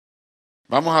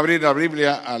Vamos a abrir la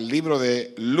Biblia al libro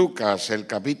de Lucas, el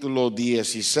capítulo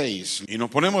 16. Y nos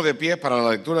ponemos de pie para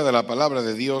la lectura de la palabra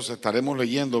de Dios. Estaremos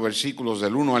leyendo versículos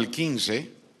del 1 al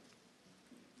 15.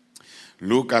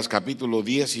 Lucas capítulo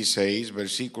 16,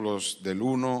 versículos del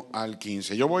 1 al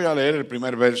 15. Yo voy a leer el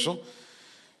primer verso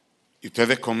y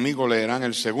ustedes conmigo leerán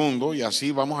el segundo y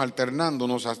así vamos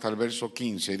alternándonos hasta el verso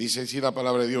 15. Dice así la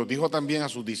palabra de Dios. Dijo también a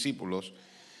sus discípulos: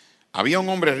 había un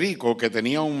hombre rico que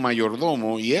tenía un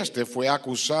mayordomo y éste fue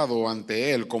acusado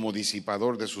ante él como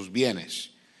disipador de sus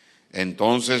bienes.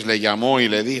 Entonces le llamó y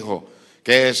le dijo: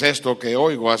 ¿qué es esto que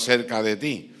oigo acerca de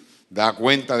ti? Da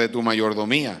cuenta de tu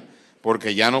mayordomía,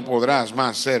 porque ya no podrás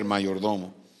más ser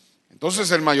mayordomo. Entonces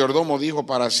el mayordomo dijo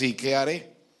para sí: ¿qué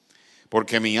haré?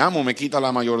 Porque mi amo me quita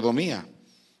la mayordomía.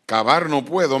 Cavar no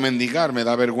puedo, mendigar me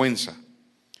da vergüenza.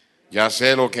 Ya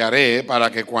sé lo que haré para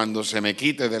que cuando se me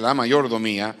quite de la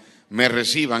mayordomía me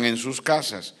reciban en sus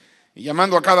casas. Y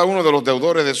llamando a cada uno de los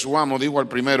deudores de su amo, dijo al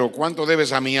primero: ¿cuánto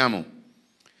debes a mi amo?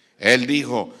 Él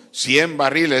dijo: 100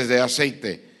 barriles de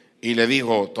aceite. Y le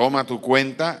dijo: toma tu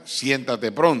cuenta,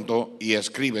 siéntate pronto y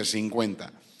escribe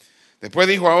 50. Después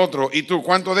dijo a otro: ¿y tú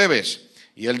cuánto debes?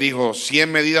 Y él dijo: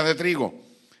 100 medidas de trigo.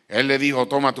 Él le dijo: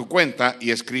 toma tu cuenta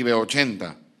y escribe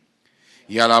 80.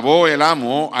 Y alabó el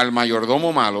amo al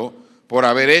mayordomo malo por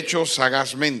haber hecho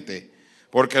sagazmente,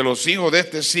 porque los hijos de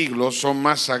este siglo son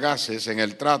más sagaces en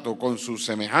el trato con sus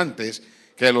semejantes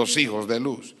que los hijos de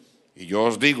luz. Y yo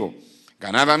os digo: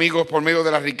 ganad amigos por medio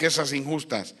de las riquezas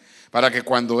injustas, para que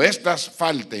cuando éstas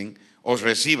falten os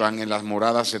reciban en las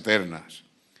moradas eternas.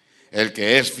 El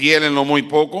que es fiel en lo muy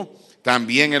poco,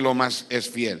 también en lo más es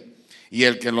fiel. Y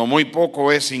el que en lo muy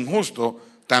poco es injusto,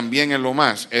 también en lo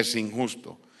más es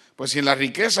injusto. Pues si en las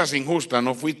riquezas injustas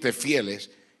no fuiste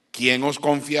fieles, ¿quién os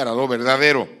confiará lo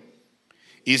verdadero?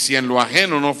 Y si en lo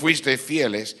ajeno no fuisteis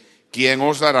fieles, ¿quién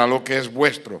os dará lo que es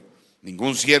vuestro?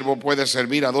 Ningún siervo puede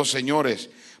servir a dos señores,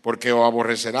 porque o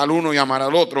aborrecerá al uno y amará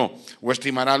al otro, o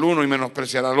estimará al uno y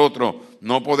menospreciará al otro.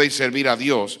 No podéis servir a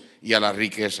Dios y a las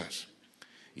riquezas.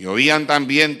 Y oían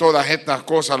también todas estas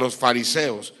cosas los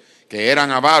fariseos, que eran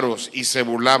avaros y se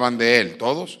burlaban de él.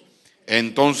 ¿Todos?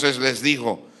 Entonces les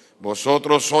dijo: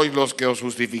 vosotros sois los que os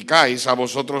justificáis a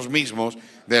vosotros mismos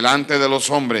delante de los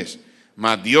hombres,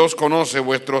 mas Dios conoce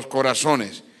vuestros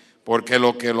corazones, porque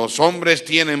lo que los hombres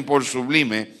tienen por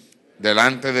sublime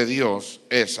delante de Dios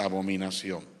es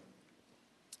abominación.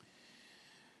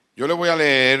 Yo le voy a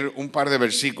leer un par de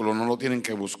versículos, no lo tienen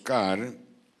que buscar.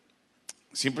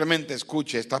 Simplemente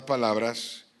escuche estas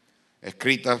palabras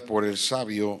escritas por el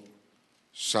sabio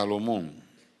Salomón.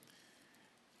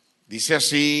 Dice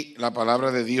así la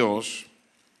palabra de Dios: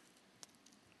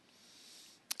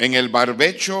 en el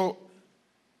barbecho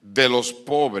de los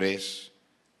pobres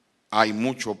hay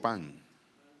mucho pan.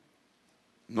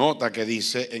 Nota que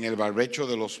dice en el barbecho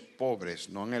de los pobres,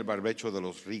 no en el barbecho de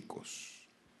los ricos.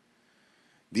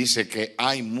 Dice que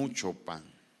hay mucho pan,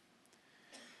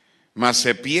 mas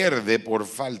se pierde por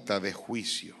falta de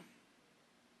juicio.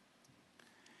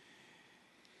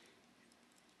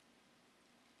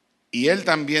 Y él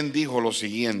también dijo lo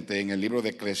siguiente en el libro de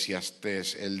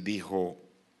Eclesiastés. Él dijo: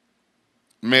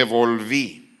 me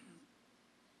volví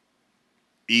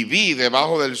y vi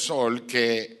debajo del sol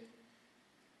que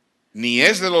ni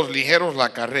es de los ligeros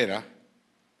la carrera,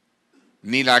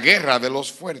 ni la guerra de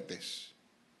los fuertes,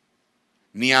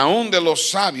 ni aun de los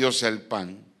sabios el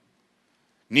pan,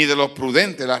 ni de los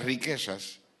prudentes las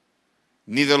riquezas,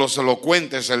 ni de los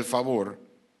elocuentes el favor,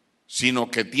 sino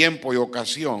que tiempo y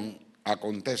ocasión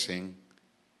acontecen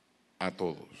a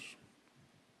todos.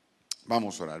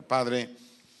 Vamos a orar. Padre,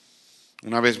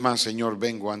 una vez más, Señor,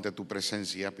 vengo ante tu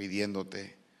presencia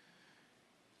pidiéndote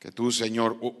que tú,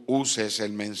 Señor, uses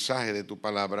el mensaje de tu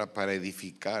palabra para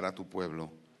edificar a tu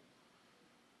pueblo.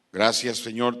 Gracias,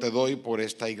 Señor, te doy por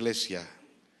esta iglesia.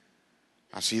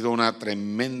 Ha sido una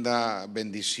tremenda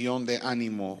bendición de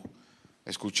ánimo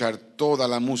escuchar toda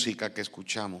la música que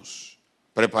escuchamos,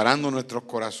 preparando nuestros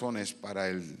corazones para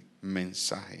el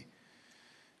mensaje.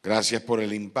 Gracias por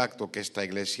el impacto que esta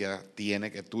iglesia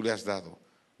tiene, que tú le has dado,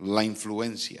 la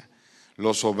influencia,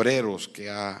 los obreros que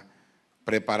ha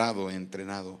preparado,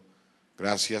 entrenado.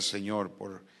 Gracias, Señor,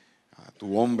 por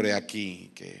tu hombre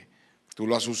aquí, que tú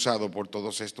lo has usado por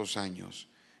todos estos años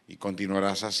y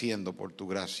continuarás haciendo por tu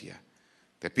gracia.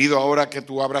 Te pido ahora que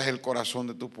tú abras el corazón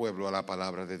de tu pueblo a la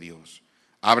palabra de Dios.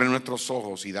 Abre nuestros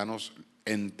ojos y danos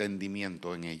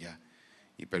entendimiento en ella.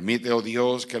 Y permite, oh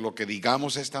Dios, que lo que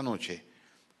digamos esta noche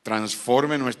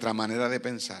transforme nuestra manera de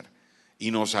pensar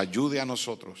y nos ayude a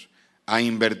nosotros a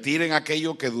invertir en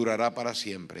aquello que durará para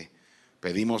siempre.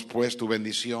 Pedimos pues tu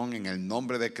bendición en el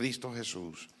nombre de Cristo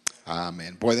Jesús.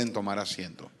 Amén. Pueden tomar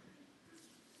asiento.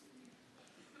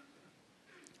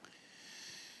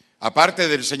 Aparte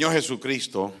del Señor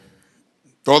Jesucristo,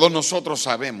 todos nosotros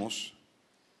sabemos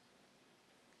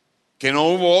que no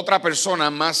hubo otra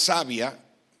persona más sabia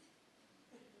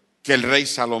que el rey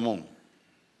Salomón.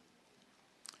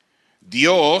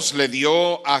 Dios le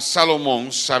dio a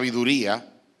Salomón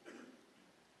sabiduría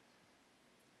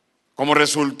como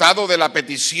resultado de la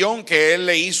petición que él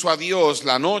le hizo a Dios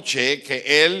la noche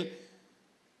que él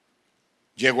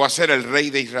llegó a ser el rey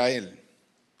de Israel.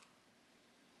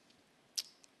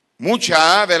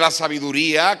 Mucha de la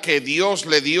sabiduría que Dios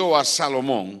le dio a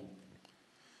Salomón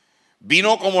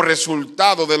vino como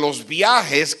resultado de los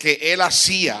viajes que él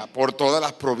hacía por todas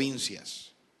las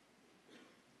provincias.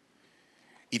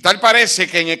 Y tal parece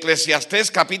que en Eclesiastés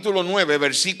capítulo 9,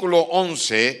 versículo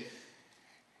 11,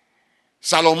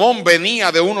 Salomón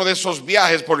venía de uno de esos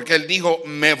viajes porque él dijo,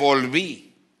 me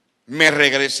volví, me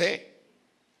regresé.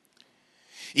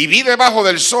 Y vi debajo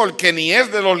del sol que ni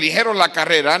es de los ligeros la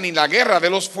carrera, ni la guerra de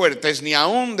los fuertes, ni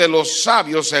aun de los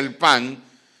sabios el pan,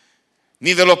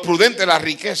 ni de los prudentes las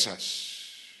riquezas.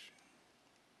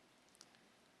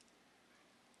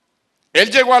 Él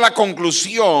llegó a la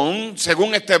conclusión,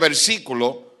 según este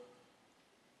versículo,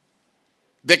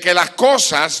 de que las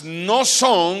cosas no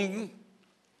son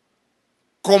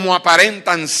como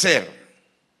aparentan ser.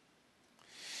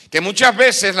 Que muchas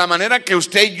veces la manera que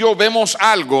usted y yo vemos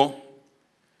algo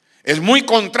es muy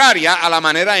contraria a la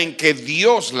manera en que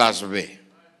Dios las ve.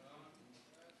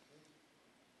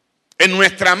 En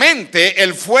nuestra mente,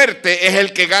 el fuerte es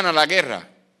el que gana la guerra.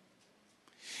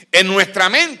 En nuestra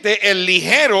mente, el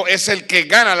ligero es el que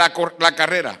gana la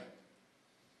carrera.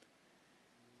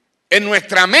 En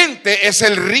nuestra mente es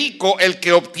el rico el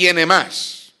que obtiene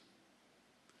más.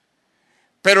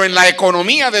 Pero en la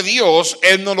economía de Dios,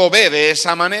 Él no lo ve de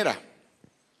esa manera.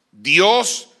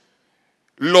 Dios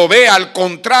lo ve al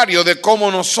contrario de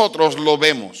cómo nosotros lo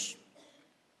vemos.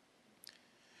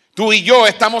 Tú y yo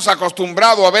estamos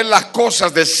acostumbrados a ver las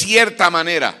cosas de cierta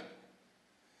manera.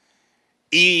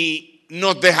 Y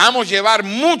nos dejamos llevar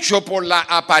mucho por la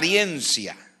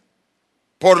apariencia,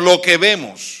 por lo que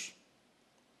vemos.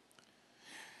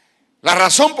 La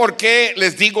razón por qué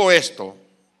les digo esto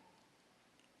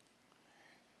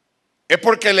es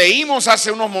porque leímos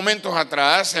hace unos momentos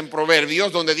atrás en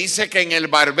Proverbios donde dice que en el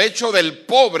barbecho del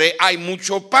pobre hay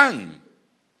mucho pan.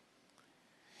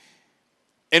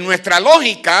 En nuestra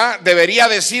lógica debería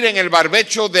decir en el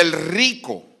barbecho del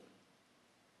rico.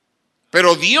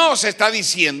 Pero Dios está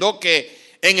diciendo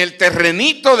que en el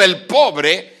terrenito del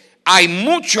pobre hay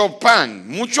mucho pan,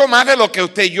 mucho más de lo que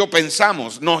usted y yo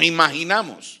pensamos, nos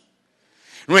imaginamos.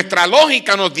 Nuestra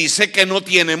lógica nos dice que no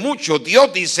tiene mucho,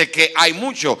 Dios dice que hay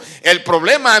mucho. El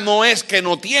problema no es que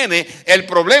no tiene, el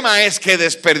problema es que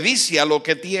desperdicia lo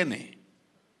que tiene.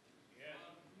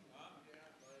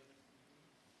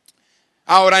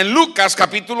 Ahora en Lucas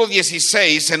capítulo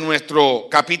 16, en nuestro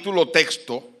capítulo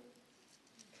texto,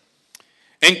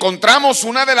 encontramos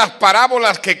una de las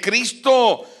parábolas que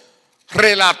Cristo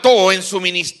relató en su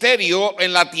ministerio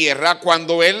en la tierra.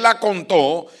 Cuando Él la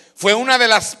contó, fue una de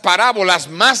las parábolas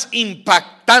más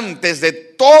impactantes de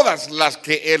todas las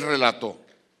que Él relató.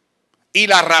 Y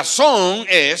la razón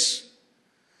es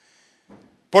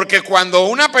porque cuando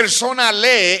una persona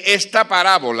lee esta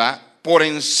parábola, por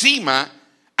encima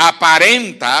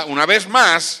aparenta, una vez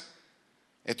más,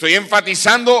 estoy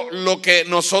enfatizando lo que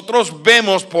nosotros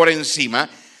vemos por encima.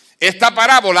 Esta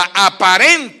parábola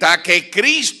aparenta que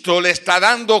Cristo le está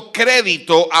dando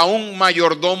crédito a un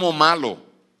mayordomo malo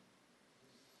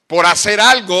por hacer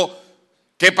algo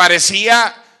que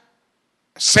parecía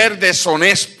ser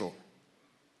deshonesto.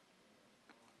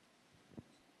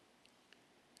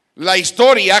 La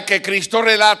historia que Cristo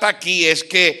relata aquí es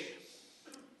que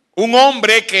un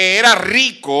hombre que era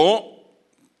rico,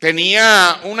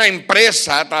 tenía una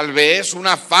empresa, tal vez,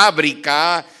 una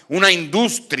fábrica, una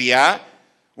industria,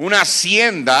 una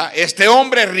hacienda. Este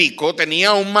hombre rico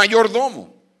tenía un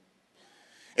mayordomo.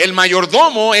 El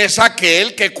mayordomo es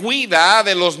aquel que cuida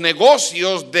de los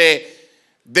negocios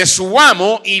de su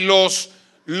amo y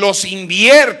los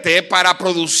invierte para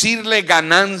producirle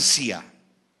ganancia.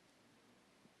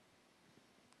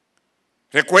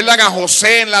 Recuerdan a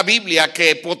José en la Biblia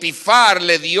que Potifar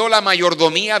le dio la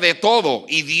mayordomía de todo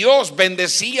y Dios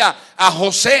bendecía a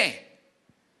José.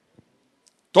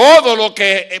 Todo lo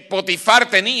que Potifar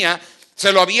tenía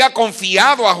se lo había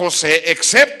confiado a José,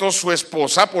 excepto su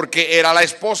esposa, porque era la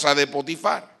esposa de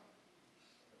Potifar.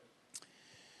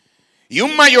 Y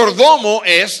un mayordomo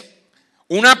es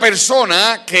una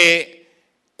persona que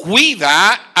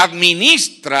cuida,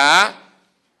 administra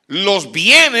los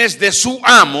bienes de su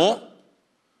amo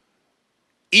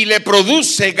y le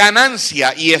produce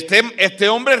ganancia. Y este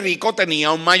hombre rico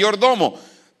tenía un mayordomo.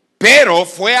 pero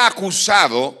fue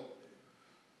acusado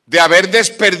de haber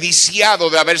desperdiciado,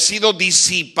 de haber sido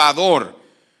disipador.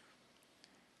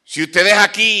 Si ustedes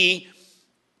aquí,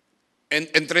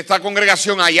 entre esta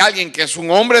congregación hay alguien que es un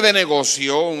hombre de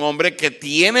negocio, un hombre que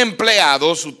tiene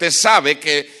empleados, usted sabe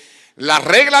que la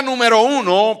regla número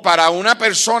 1 para una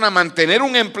persona mantener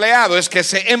un empleado es que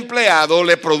ese empleado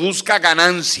le produzca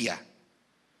ganancia.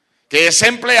 Que ese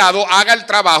empleado haga el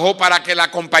trabajo para que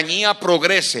la compañía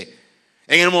progrese.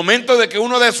 En el momento de que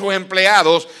uno de sus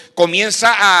empleados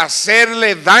comienza a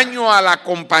hacerle daño a la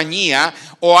compañía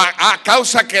o a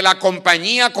causa que la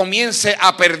compañía comience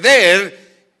a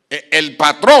perder, el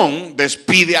patrón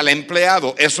despide al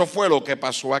empleado. Eso fue lo que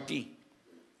pasó aquí.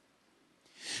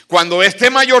 Cuando este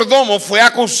mayordomo fue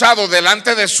acusado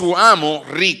delante de su amo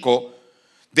rico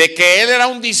de que él era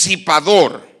un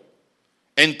disipador,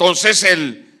 entonces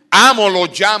el amo lo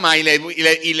llama y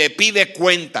le pide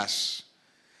cuentas.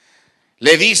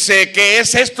 Le dice: ¿qué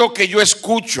es esto que yo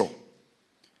escucho?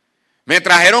 Me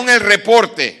trajeron el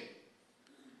reporte.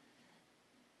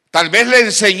 Tal vez le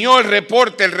enseñó el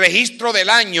reporte, el registro del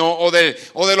año o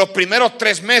de los primeros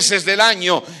 3 meses del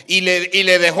año y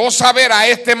le dejó saber a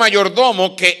este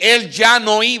mayordomo que él ya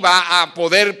no iba a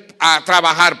poder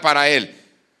trabajar para él.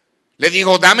 Le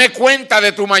dijo: dame cuenta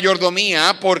de tu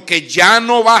mayordomía porque ya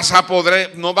no vas a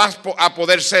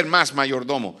poder ser más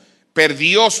mayordomo.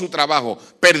 Perdió su trabajo,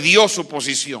 perdió su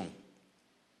posición.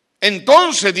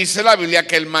 Entonces dice la Biblia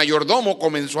que el mayordomo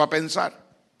comenzó a pensar: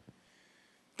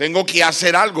 tengo que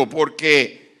hacer algo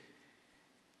porque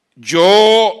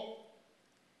yo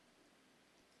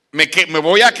me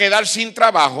voy a quedar sin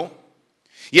trabajo.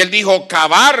 Y él dijo: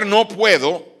 cavar no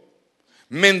puedo,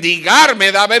 mendigar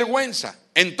me da vergüenza.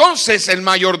 Entonces el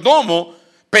mayordomo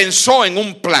pensó en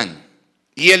un plan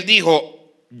y él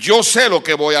dijo: yo sé lo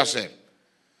que voy a hacer.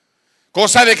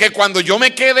 Cosa de que cuando yo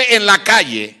me quede en la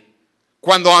calle,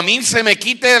 cuando a mí se me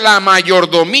quite la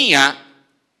mayordomía,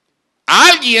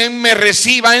 alguien me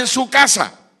reciba en su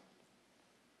casa.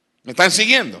 ¿Me están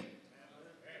siguiendo?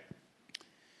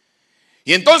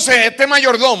 Y entonces este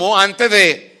mayordomo, antes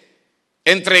de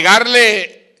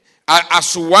entregarle a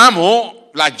su amo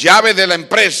las llaves de la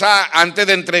empresa, antes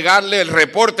de entregarle el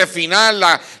reporte final,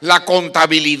 la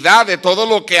contabilidad de todo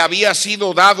lo que había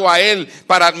sido dado a él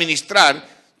para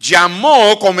administrar,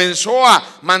 comenzó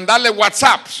a mandarle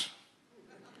WhatsApps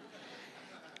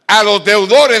a los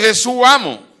deudores de su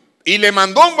amo. Y le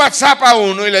mandó un WhatsApp a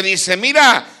uno y le dice: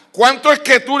 mira, ¿cuánto es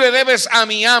que tú le debes a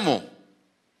mi amo?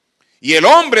 Y el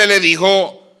hombre le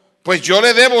dijo: pues yo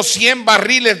le debo 100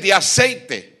 barriles de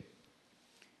aceite.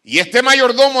 Y este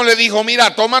mayordomo le dijo: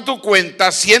 mira, toma tu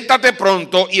cuenta, siéntate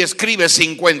pronto y escribe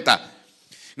 50.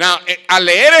 Al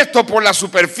leer esto por la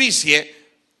superficie,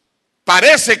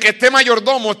 parece que este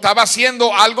mayordomo estaba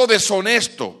haciendo algo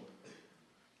deshonesto,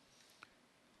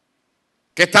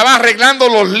 que estaba arreglando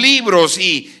los libros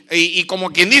y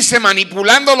como quien dice,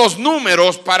 manipulando los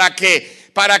números para que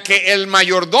el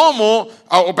mayordomo,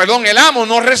 el amo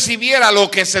no recibiera lo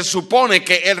que se supone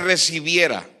que él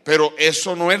recibiera. Pero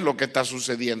eso no es lo que está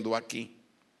sucediendo aquí.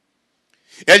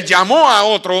 Él llamó a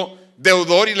otro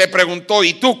deudor y le preguntó: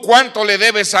 ¿y tú cuánto le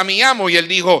debes a mi amo? Y él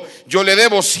dijo: yo le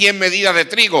debo 100 medidas de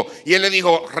trigo. Y él le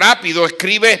dijo: rápido,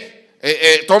 escribe,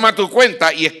 toma tu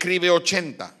cuenta y escribe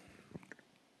 80.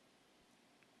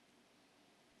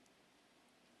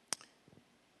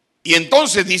 Y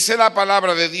entonces dice la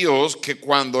palabra de Dios que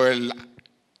cuando el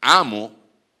amo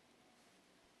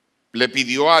le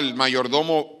pidió al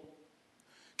mayordomo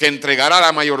que entregara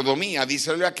la mayordomía,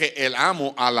 dice que el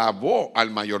amo alabó al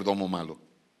mayordomo malo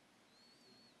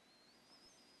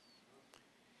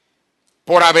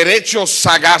por haber hecho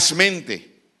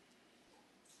sagazmente.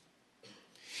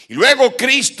 Y luego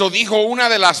Cristo dijo una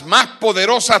de las más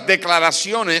poderosas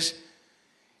declaraciones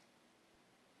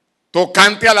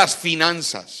tocante a las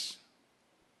finanzas.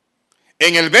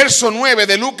 En el verso 9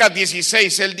 de Lucas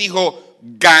 16, él dijo: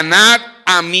 ganad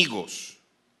amigos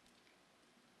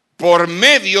por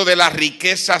medio de las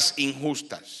riquezas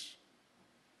injustas,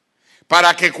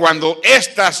 para que cuando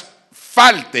éstas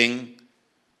falten,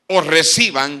 os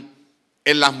reciban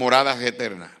en las moradas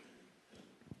eternas.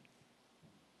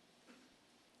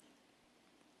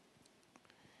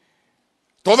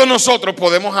 Todos nosotros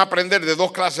podemos aprender de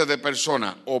 2 clases de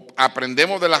personas: o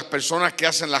aprendemos de las personas que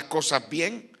hacen las cosas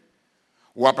bien,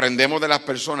 o aprendemos de las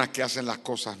personas que hacen las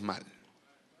cosas mal.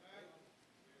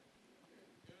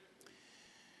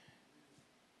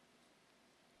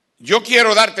 Yo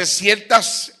quiero darte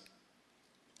ciertas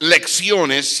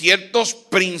lecciones, ciertos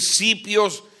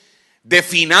principios de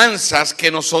finanzas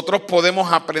que nosotros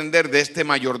podemos aprender de este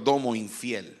mayordomo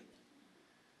infiel.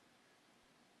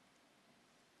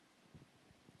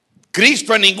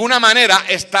 Cristo en ninguna manera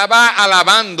estaba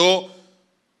alabando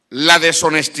la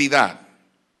deshonestidad.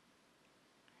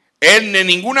 Él de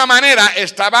ninguna manera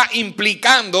estaba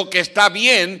implicando que está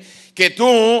bien que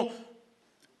tú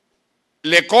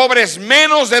le cobres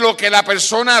menos de lo que la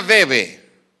persona debe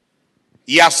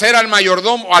y hacer al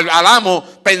mayordomo, al amo,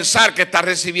 pensar que está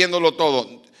recibiéndolo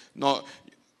todo. No,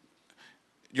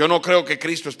 yo no creo que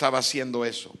Cristo estaba haciendo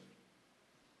eso.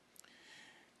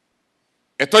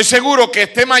 Estoy seguro que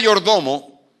este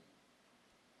mayordomo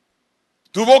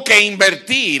tuvo que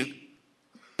invertir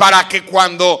para que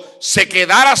cuando se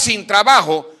quedara sin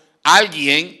trabajo,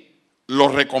 alguien lo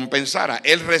recompensara.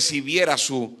 Él recibiera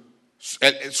su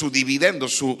dividendo,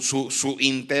 su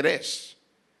interés.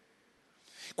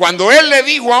 Cuando él le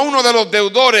dijo a uno de los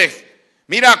deudores,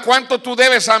 mira, ¿cuánto tú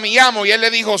debes a mi amo? Y él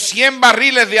le dijo 100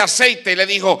 barriles de aceite. Y le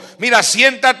dijo, mira,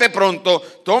 siéntate pronto,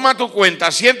 toma tu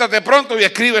cuenta, siéntate pronto y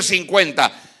escribe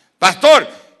 50. Pastor,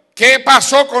 ¿qué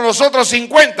pasó con los otros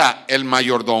 50? El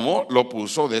mayordomo lo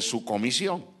puso de su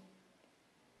comisión.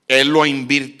 Él lo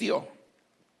invirtió.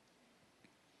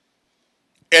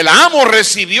 El amo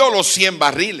recibió los 100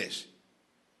 barriles.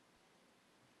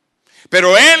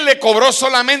 Pero él le cobró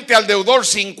solamente al deudor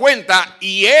 50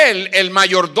 y él, el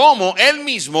mayordomo, él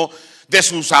mismo, de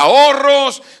sus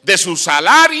ahorros, de su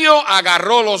salario,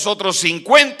 agarró los otros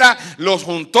 50, los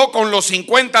juntó con los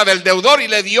 50 del deudor y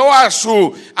le dio a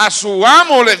su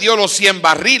amo, le dio los 100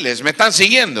 barriles. ¿Me están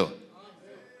siguiendo?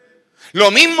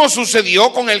 Lo mismo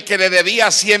sucedió con el que le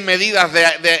debía 100 medidas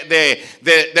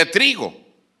de trigo.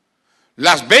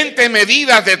 Las 20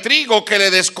 medidas de trigo que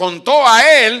le descontó a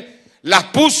él, las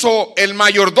puso el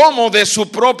mayordomo de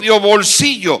su propio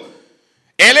bolsillo.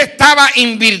 Él estaba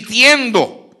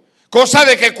invirtiendo, cosa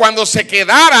de que cuando se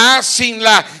quedara sin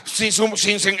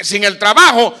el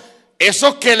trabajo,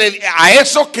 a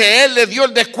esos que él le dio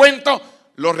el descuento,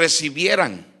 lo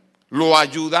recibieran, lo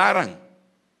ayudaran.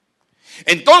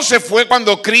 Entonces fue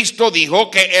cuando Cristo dijo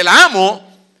que el amo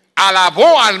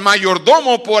alabó al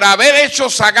mayordomo por haber hecho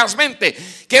sagazmente.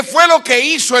 ¿Qué fue lo que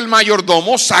hizo el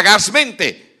mayordomo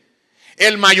sagazmente?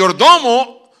 El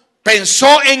mayordomo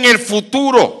pensó en el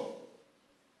futuro.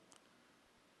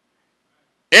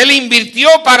 Él invirtió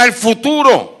para el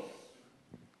futuro.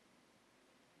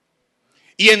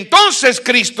 Y entonces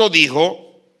Cristo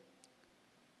dijo,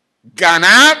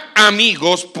 ganad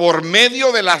amigos por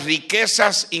medio de las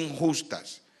riquezas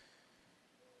injustas.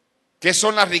 ¿Qué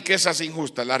son las riquezas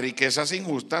injustas? Las riquezas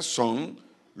injustas son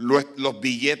los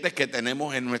billetes que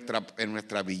tenemos en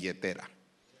nuestra billetera.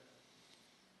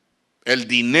 El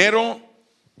dinero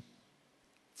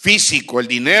físico, el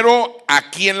dinero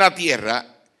aquí en la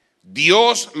tierra,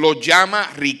 Dios lo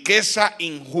llama riqueza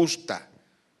injusta.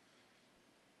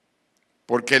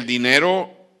 Porque el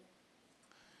dinero,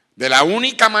 de la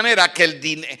única manera que el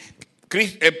dinero,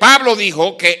 Pablo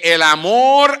dijo que el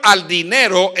amor al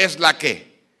dinero es la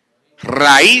 ¿qué?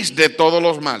 Raíz de todos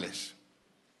los males.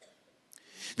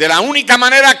 De la única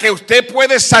manera que usted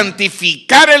puede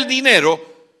santificar el dinero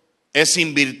es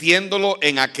invirtiéndolo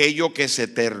en aquello que es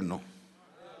eterno.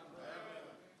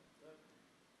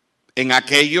 En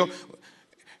aquello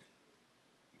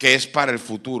que es para el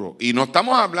futuro. Y no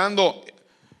estamos hablando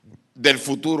del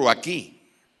futuro aquí.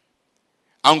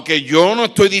 Aunque yo no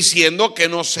estoy diciendo que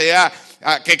no sea,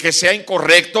 que sea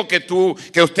incorrecto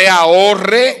que usted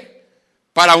ahorre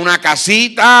para una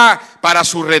casita, para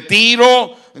su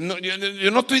retiro.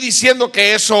 Yo no estoy diciendo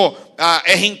que eso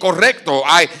es incorrecto.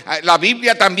 La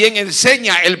Biblia también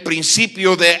enseña el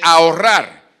principio de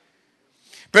ahorrar.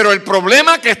 Pero el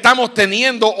problema que estamos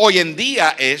teniendo hoy en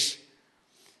día es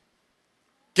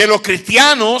que los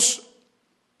cristianos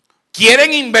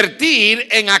quieren invertir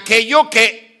en aquello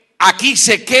que aquí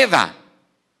se queda.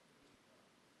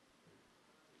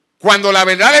 Cuando la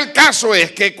verdad del caso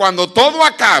es que cuando todo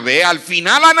acabe, al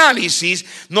final análisis,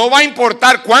 no va a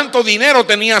importar cuánto dinero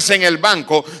tenías en el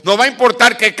banco, no va a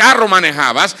importar qué carro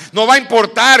manejabas, no va a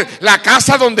importar la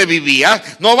casa donde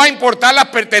vivías, no va a importar las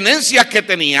pertenencias que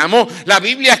teníamos. La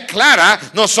Biblia es clara,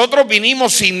 nosotros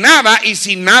vinimos sin nada y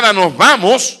sin nada nos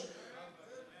vamos.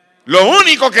 Lo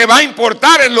único que va a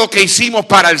importar es lo que hicimos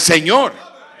para el Señor.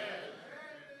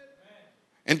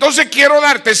 Entonces quiero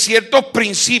darte ciertos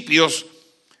principios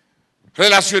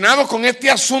relacionados con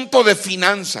este asunto de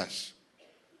finanzas.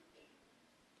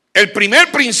 El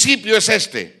primer principio es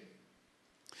este: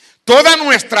 toda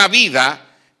nuestra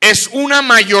vida es una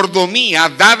mayordomía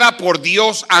dada por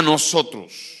Dios a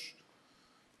nosotros.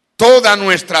 Toda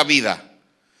nuestra vida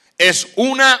es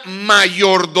una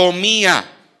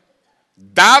mayordomía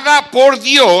dada por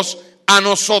Dios a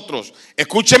nosotros.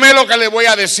 Escúcheme lo que le voy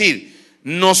a decir.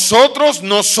 Nosotros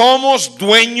no somos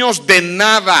dueños de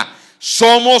nada.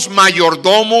 somos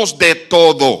mayordomos de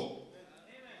todo.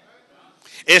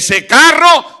 Ese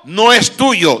carro no es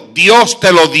tuyo, Dios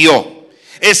te lo dio.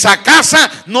 Esa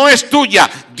casa no es tuya,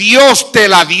 Dios te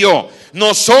la dio.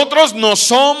 Nosotros no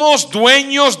somos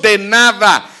dueños de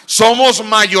nada, somos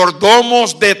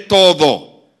mayordomos de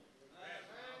todo.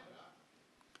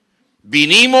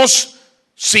 Vinimos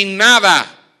sin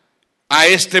nada a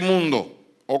este mundo,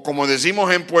 o como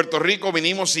decimos en Puerto Rico,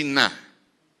 vinimos sin nada.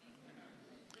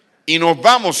 Y nos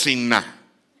vamos sin nada.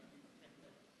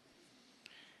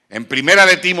 En Primera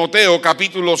de Timoteo,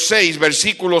 capítulo 6,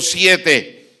 versículo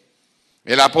 7,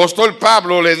 el apóstol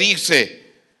Pablo le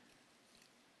dice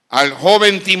al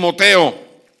joven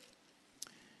Timoteo: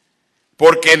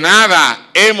 porque nada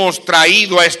hemos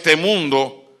traído a este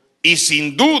mundo y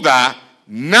sin duda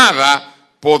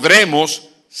nada podremos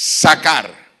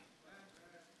sacar.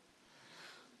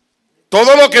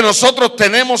 Todo lo que nosotros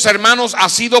tenemos, hermanos, ha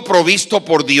sido provisto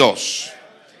por Dios.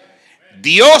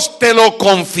 Dios te lo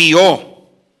confió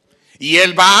y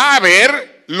Él va a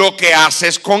ver lo que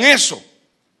haces con eso.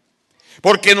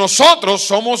 Porque nosotros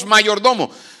somos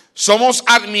mayordomos, somos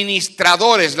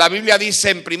administradores. La Biblia dice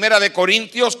en Primera de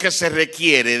Corintios que se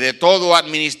requiere de todo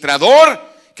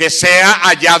administrador que sea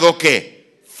hallado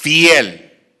 ¿qué? Fiel.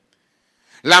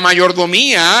 La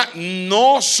mayordomía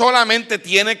no solamente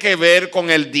tiene que ver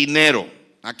con el dinero.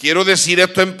 Quiero decir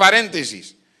esto en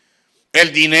paréntesis.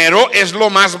 El dinero es lo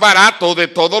más barato de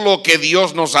todo lo que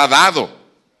Dios nos ha dado.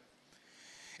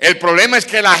 El problema es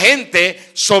que la gente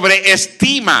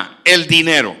sobreestima el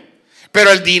dinero.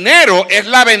 Pero el dinero es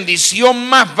la bendición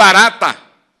más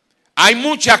barata. Hay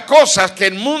muchas cosas que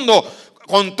el mundo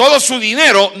con todo su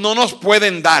dinero no nos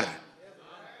pueden dar.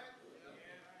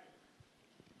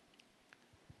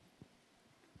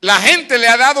 La gente le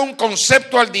ha dado un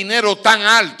concepto al dinero tan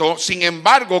alto, sin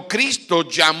embargo, Cristo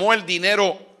llamó el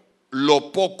dinero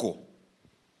lo poco.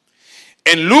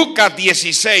 En Lucas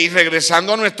 16,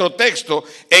 regresando a nuestro texto,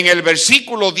 en el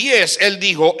versículo 10, Él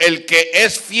dijo: el que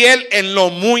es fiel en lo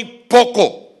muy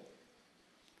poco.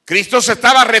 Cristo se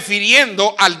estaba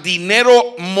refiriendo al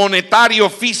dinero monetario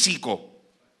físico,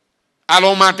 a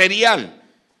lo material.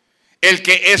 El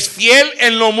que es fiel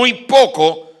en lo muy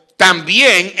poco,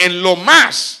 también en lo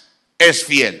más es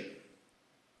fiel.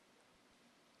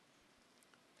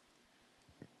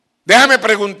 Déjame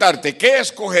preguntarte, ¿qué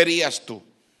escogerías tú?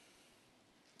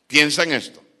 Piensa en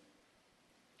esto.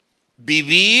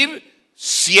 Vivir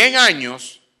 100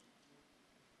 años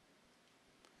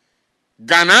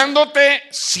ganándote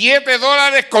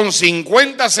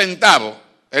 $7.50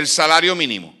 el salario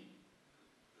mínimo.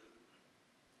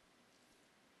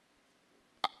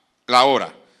 La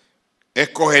hora.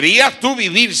 ¿Escogerías tú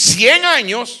vivir 100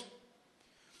 años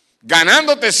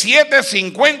ganándote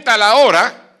 $7.50 la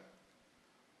hora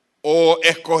o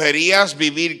escogerías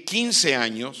vivir 15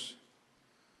 años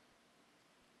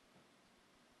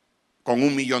con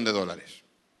 $1 millón?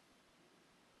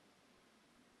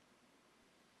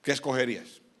 ¿Qué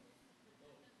escogerías?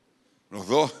 Los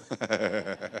dos.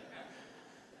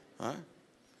 ¿Ah?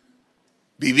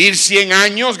 ¿Vivir 100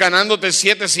 años ganándote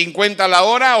 $7.50 la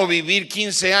hora o vivir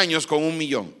 15 años con $1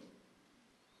 millón?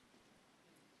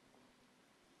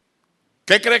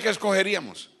 ¿Qué cree que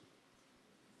escogeríamos?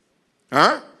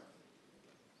 ¿Ah?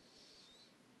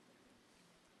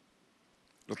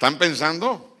 ¿Lo están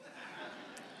pensando?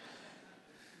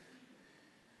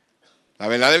 La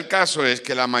verdad del caso es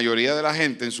que la mayoría de la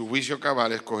gente en su juicio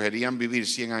cabal escogerían vivir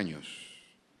 100 años.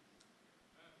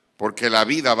 Porque la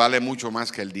vida vale mucho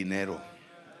más que el dinero.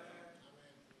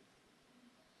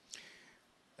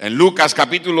 En Lucas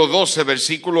capítulo 12,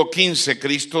 versículo 15,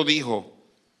 Cristo dijo: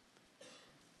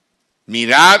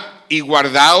 mirad y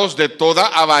guardaos de toda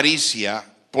avaricia,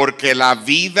 porque la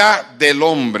vida del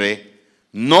hombre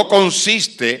no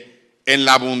consiste en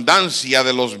la abundancia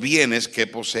de los bienes que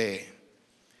posee.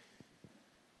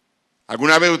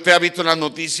 ¿Alguna vez usted ha visto en las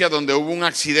noticias donde hubo un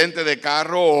accidente de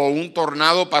carro o un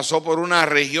tornado pasó por una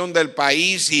región del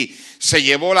país y se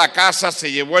llevó la casa, se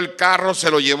llevó el carro,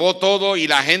 se lo llevó todo y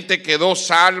la gente quedó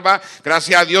salva?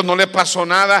 Gracias a Dios no le pasó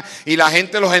nada, y la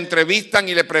gente los entrevistan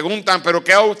y le preguntan: ¿pero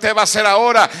qué usted va a hacer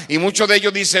ahora? Y muchos de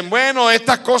ellos dicen: bueno,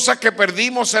 estas cosas que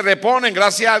perdimos se reponen,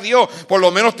 gracias a Dios, por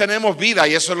lo menos tenemos vida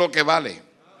y eso es lo que vale.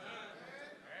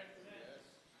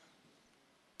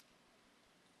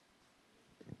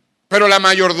 Pero la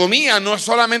mayordomía no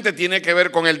solamente tiene que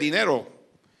ver con el dinero.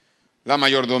 La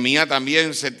mayordomía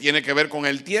también se tiene que ver con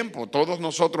el tiempo. Todos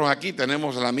nosotros aquí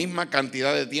tenemos la misma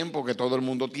cantidad de tiempo que todo el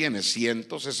mundo tiene,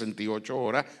 168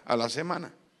 horas a la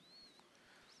semana.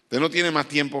 Usted no tiene más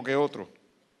tiempo que otro.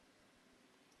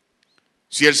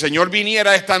 Si el Señor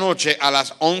viniera esta noche a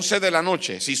las 11 de la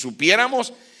noche, si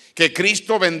supiéramos que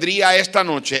Cristo vendría esta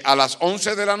noche a las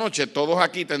 11 de la noche, todos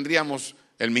aquí tendríamos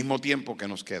el mismo tiempo que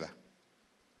nos queda.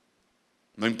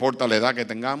 No importa la edad que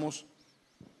tengamos.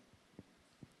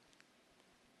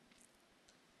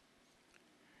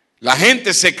 La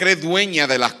gente se cree dueña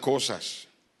de las cosas,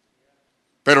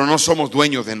 pero no somos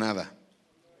dueños de nada.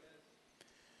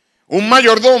 Un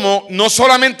mayordomo no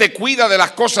solamente cuida de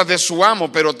las cosas de su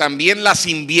amo, pero también las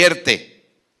invierte,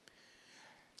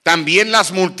 también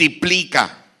las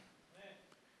multiplica,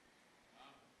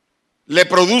 le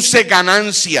produce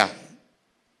ganancia.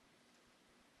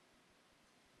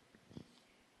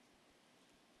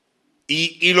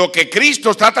 Y lo que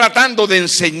Cristo está tratando de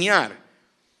enseñar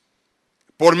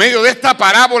por medio de esta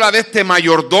parábola de este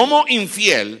mayordomo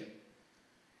infiel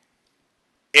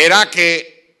era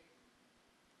que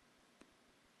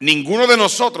ninguno de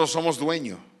nosotros somos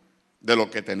dueños de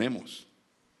lo que tenemos.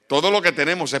 Todo lo que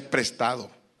tenemos es prestado.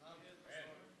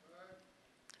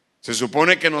 Se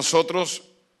supone que nosotros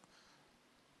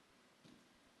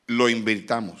lo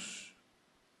invirtamos.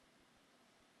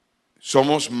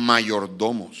 Somos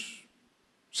mayordomos.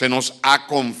 Se nos ha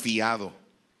confiado.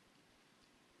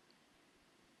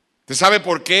 ¿Usted sabe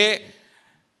por qué?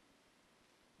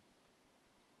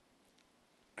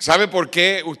 ¿Sabe por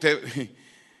qué usted?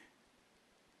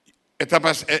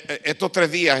 Estos 3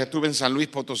 días estuve en San Luis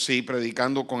Potosí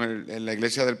predicando en la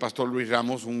iglesia del pastor Luis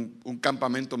Ramos, un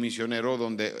campamento misionero,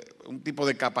 donde un tipo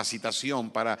de capacitación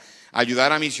para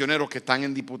ayudar a misioneros que están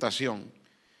en diputación.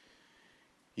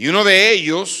 Y uno de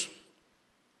ellos,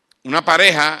 una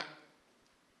pareja,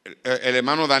 el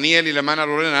hermano Daniel y la hermana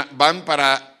Lorena, van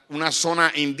para una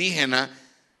zona indígena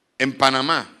en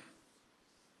Panamá.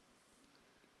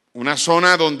 Una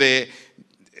zona donde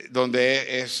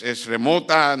es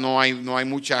remota, no hay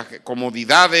muchas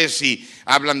comodidades y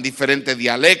hablan diferentes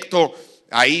dialectos.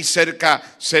 Ahí cerca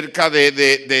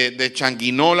de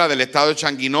Changuinola, del estado de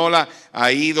Changuinola,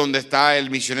 ahí donde está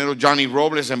el misionero Johnny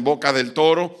Robles en Boca del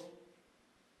Toro.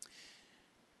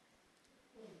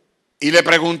 Y le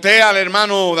pregunté al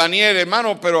hermano Daniel,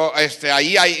 hermano, pero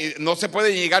ahí no se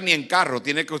puede llegar ni en carro,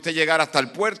 tiene que usted llegar hasta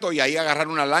el puerto y ahí agarrar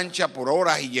una lancha por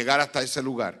horas y llegar hasta ese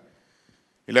lugar.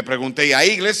 Y le pregunté, ¿y hay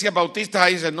iglesias bautistas?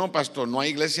 Ahí dice, no, pastor, no hay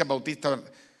iglesias bautistas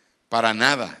para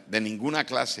nada, de ninguna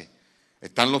clase.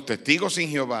 Están los testigos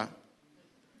sin Jehová,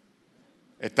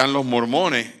 están los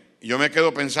mormones. Y yo me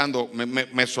quedo pensando,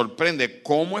 me sorprende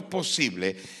cómo es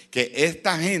posible que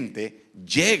esta gente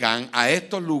llegan a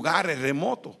estos lugares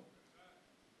remotos.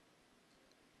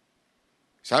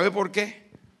 ¿Sabe por qué?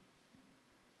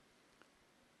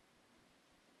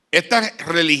 Estas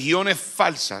religiones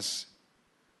falsas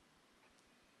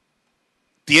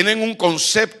tienen un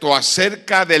concepto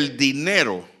acerca del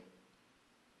dinero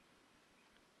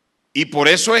y por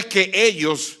eso es que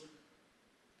ellos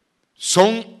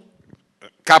son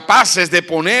capaces de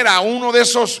poner a uno de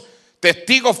esos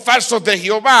testigos falsos de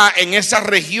Jehová en esas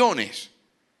regiones.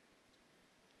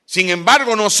 Sin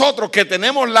embargo, nosotros que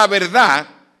tenemos la verdad,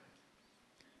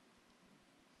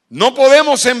 no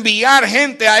podemos enviar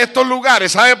gente a estos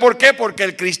lugares. ¿Sabe por qué? Porque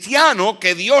el cristiano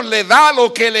que Dios le da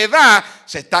lo que le da,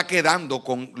 se está quedando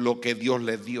con lo que Dios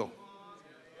le dio.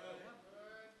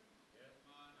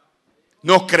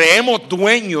 Nos creemos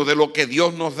dueños de lo que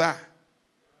Dios nos da.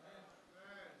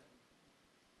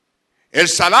 El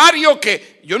salario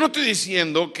que, yo no estoy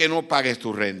diciendo que no pagues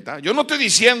tu renta, yo no estoy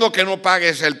diciendo que no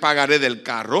pagues el pagaré del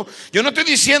carro, yo no estoy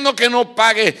diciendo que no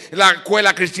pagues la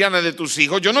escuela cristiana de tus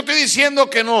hijos, yo no estoy diciendo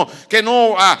que no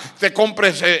te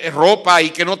compres ropa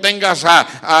y que no tengas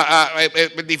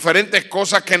diferentes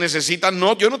cosas que necesitas.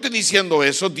 No, yo no estoy diciendo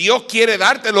eso. Dios quiere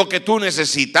darte lo que tú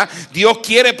necesitas, Dios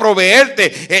quiere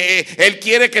proveerte, Él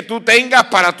quiere que tú tengas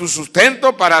para tu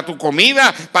sustento, para tu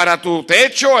comida, para tu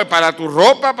techo, para tu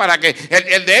ropa, para que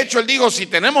de hecho, él dijo, si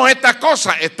tenemos estas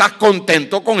cosas, estás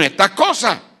contento con estas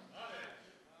cosas.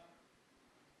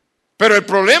 Pero el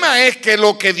problema es que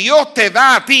lo que Dios te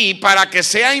da a ti para que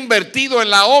sea invertido en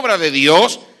la obra de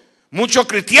Dios, muchos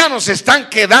cristianos se están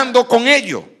quedando con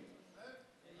ello.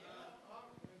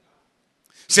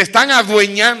 Se están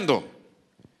adueñando.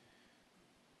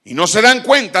 Y no se dan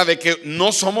cuenta de que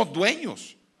no somos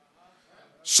dueños.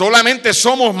 Solamente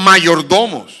somos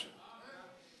mayordomos.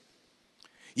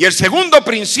 Y el segundo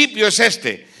principio es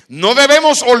este: no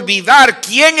debemos olvidar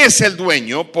quién es el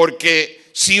dueño, porque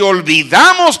si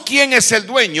olvidamos quién es el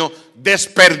dueño,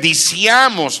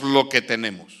 desperdiciamos lo que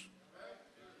tenemos.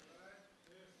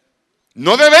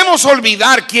 No debemos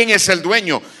olvidar quién es el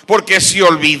dueño, porque si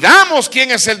olvidamos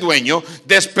quién es el dueño,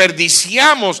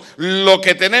 desperdiciamos lo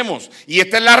que tenemos. Y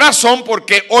esta es la razón por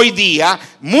qué hoy día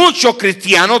muchos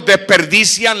cristianos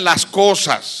desperdician las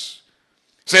cosas.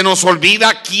 Se nos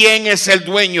olvida quién es el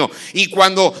dueño. Y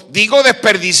cuando digo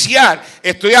desperdiciar,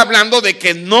 estoy hablando de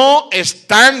que no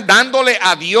están dándole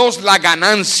a Dios la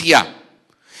ganancia.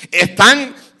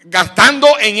 Están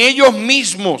gastando en ellos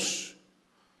mismos,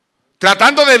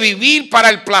 tratando de vivir para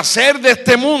el placer de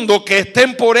este mundo que es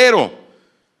temporero.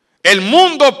 El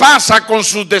mundo pasa con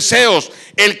sus deseos.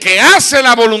 El que hace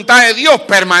la voluntad de Dios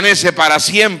permanece para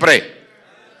siempre.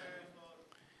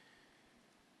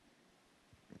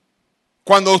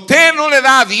 Cuando usted no le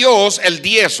da a Dios el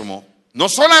diezmo, no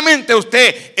solamente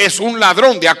usted es un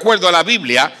ladrón de acuerdo a la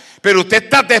Biblia, pero usted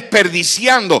está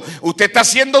desperdiciando, usted está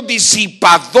siendo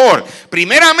disipador.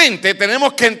 Primeramente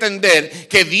tenemos que entender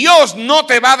que Dios no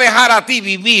te va a dejar a ti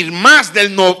vivir con más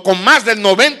del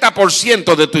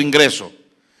 90% de tu ingreso.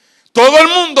 Todo el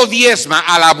mundo diezma,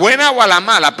 a la buena o a la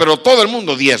mala, pero todo el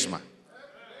mundo diezma.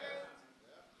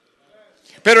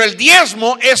 Pero el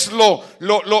diezmo es lo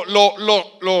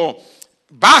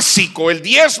básico. El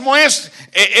diezmo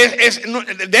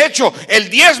de hecho, el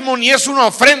diezmo ni es una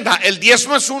ofrenda, el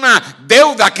diezmo es una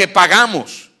deuda que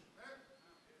pagamos.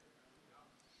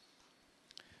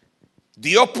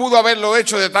 Dios pudo haberlo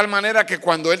hecho de tal manera que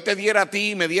cuando Él te diera a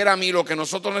ti y me diera a mí lo que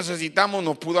nosotros necesitamos,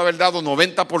 nos pudo haber dado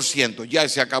 90%. Ya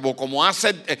se acabó, como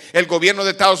hace el gobierno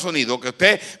de Estados Unidos, que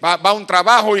usted va a un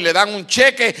trabajo y le dan un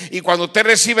cheque, y cuando usted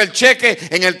recibe el cheque,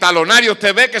 en el talonario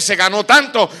usted ve que se ganó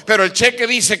tanto, pero el cheque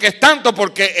dice que es tanto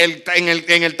porque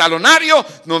en el talonario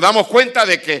nos damos cuenta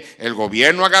de que el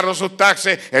gobierno agarró sus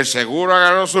taxes, el seguro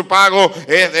agarró su pago,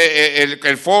 el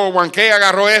 401k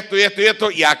agarró esto y esto y esto,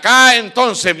 y acá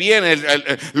entonces viene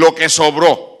lo que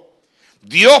sobró.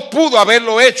 Dios pudo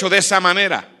haberlo hecho de esa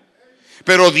manera,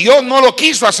 pero Dios no lo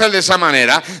quiso hacer de esa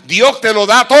manera. Dios te lo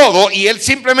da todo y Él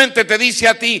simplemente te dice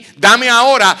a ti: dame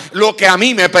ahora lo que a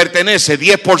mí me pertenece,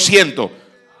 10%.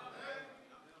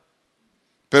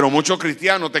 Pero muchos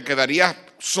cristianos, te quedarías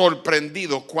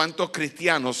sorprendido cuántos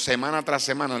cristianos semana tras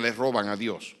semana les roban a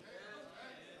Dios.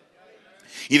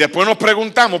 Y después nos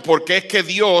preguntamos por qué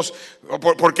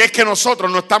es que nosotros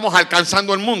no estamos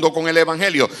alcanzando el mundo con el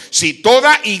evangelio. Si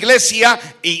toda iglesia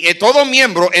y todo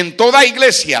miembro en toda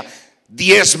iglesia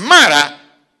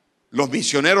diezmara, los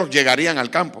misioneros llegarían al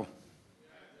campo.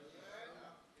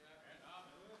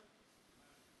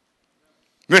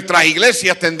 Nuestras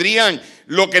iglesias tendrían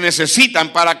lo que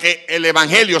necesitan para que el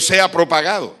evangelio sea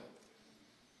propagado.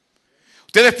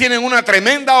 Ustedes tienen una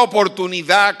tremenda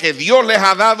oportunidad que Dios les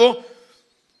ha dado.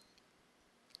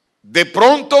 De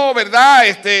pronto, ¿verdad?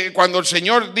 Cuando el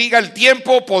Señor diga el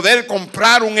tiempo, poder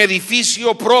comprar un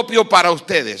edificio propio para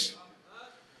ustedes.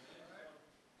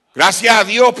 Gracias a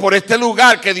Dios por este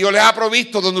lugar que Dios les ha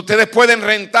provisto, donde ustedes pueden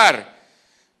rentar.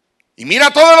 Y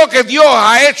mira todo lo que Dios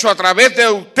ha hecho a través de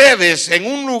ustedes en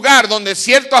un lugar donde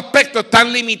ciertos aspectos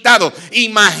están limitados.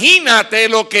 Imagínate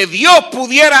lo que Dios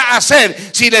pudiera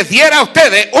hacer si les diera a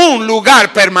ustedes un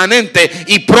lugar permanente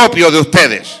y propio de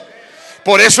ustedes.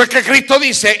 Por eso es que Cristo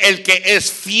dice: el que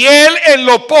es fiel en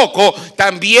lo poco,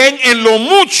 también en lo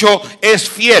mucho es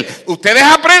fiel. Ustedes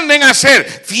aprenden a ser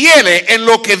fieles en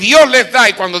lo que Dios les da.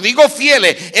 Y cuando digo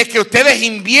fieles, es que ustedes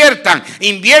inviertan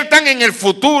en el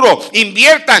futuro,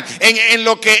 inviertan en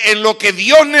lo que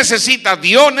Dios necesita.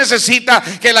 Dios necesita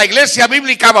que la Iglesia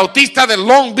Bíblica Bautista de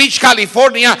Long Beach,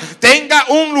 California, tenga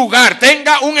un lugar,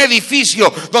 tenga un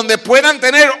edificio donde puedan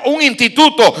tener un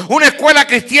instituto, una escuela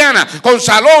cristiana con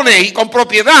salones y con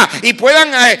propiedad, y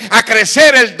puedan a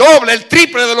crecer el doble, el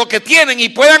triple de lo que tienen, y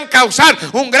puedan causar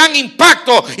un gran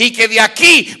impacto, y que de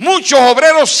aquí muchos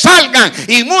obreros salgan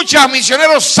y muchos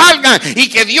misioneros salgan, y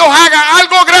que Dios haga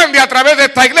algo grande a través de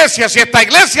esta iglesia, si esta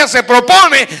iglesia se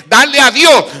propone darle a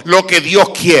Dios lo que Dios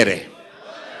quiere.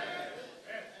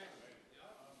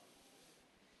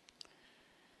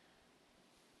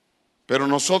 Pero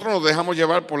nosotros nos dejamos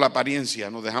llevar por la apariencia,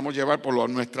 nos dejamos llevar por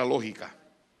nuestra lógica.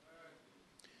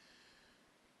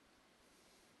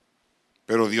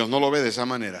 Pero Dios no lo ve de esa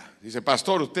manera. Dice: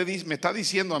 pastor, usted me está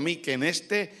diciendo a mí que en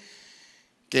este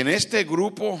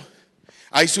grupo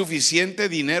hay suficiente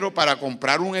dinero para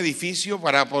comprar un edificio,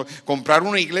 para comprar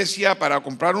una iglesia, para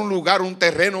comprar un lugar, un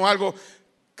terreno, algo.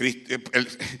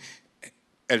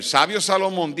 El sabio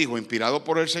Salomón dijo, inspirado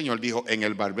por el Señor, dijo: en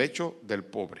el barbecho del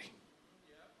pobre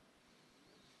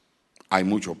hay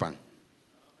mucho pan.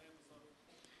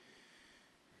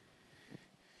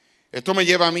 Esto me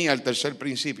lleva a mí al tercer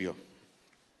principio.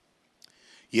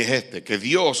 Y es que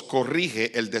Dios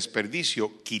corrige el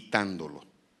desperdicio quitándolo,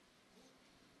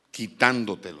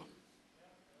 quitándotelo.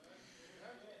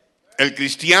 El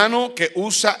cristiano que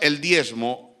usa el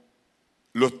diezmo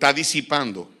lo está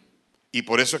disipando, y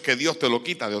por eso es que Dios te lo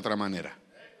quita de otra manera.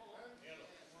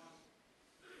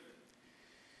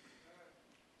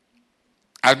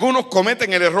 Algunos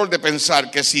cometen el error de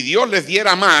pensar que si Dios les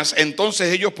diera más,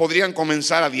 entonces ellos podrían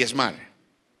comenzar a diezmar.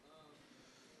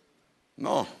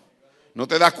 No, no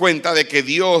te das cuenta de que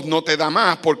Dios no te da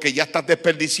más porque ya estás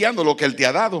desperdiciando lo que Él te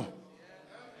ha dado.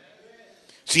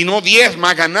 Si no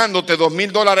diezmas ganándote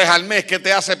 $2,000 al mes, ¿qué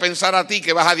te hace pensar a ti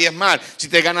que vas a diezmar si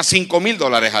te ganas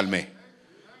 $5,000 al mes?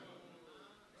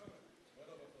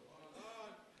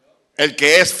 El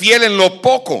que es fiel en lo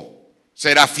poco,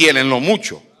 será fiel en lo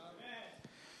mucho.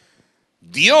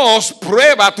 Dios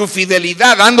prueba tu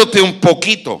fidelidad dándote un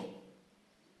poquito.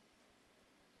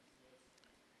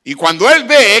 Y cuando Él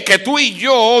ve que tú y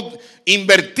yo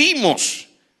invertimos,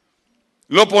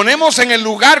 lo ponemos en el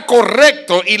lugar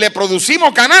correcto y le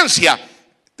producimos ganancia,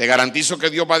 te garantizo que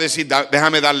Dios va a decir,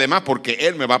 déjame darle más porque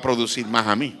Él me va a producir más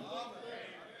a mí.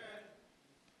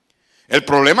 El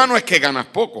problema no es que ganas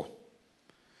poco.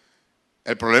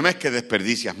 El problema es que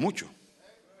desperdicias mucho.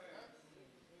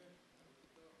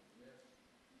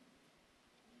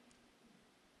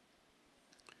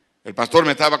 El pastor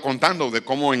me estaba contando de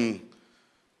cómo en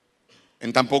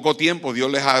tan poco tiempo Dios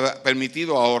les ha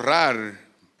permitido ahorrar.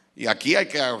 Y aquí hay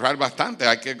que ahorrar bastante,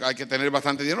 hay que tener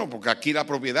bastante dinero porque aquí la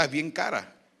propiedad es bien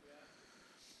cara.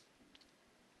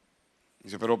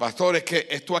 Dice, pero pastor, es que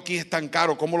esto aquí es tan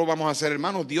caro, ¿cómo lo vamos a hacer,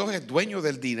 hermano? Dios es dueño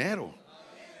del dinero.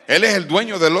 Él es el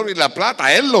dueño del oro y la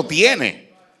plata, Él lo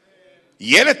tiene.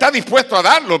 Y Él está dispuesto a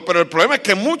darlo, pero el problema es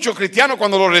que muchos cristianos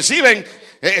cuando lo reciben,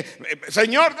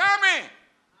 Señor, dame.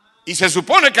 Y se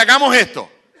supone que hagamos esto.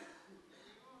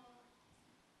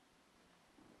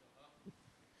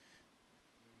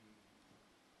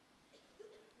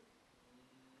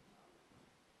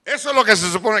 Eso es lo que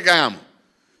se supone que hagamos.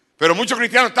 Pero muchos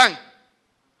cristianos están.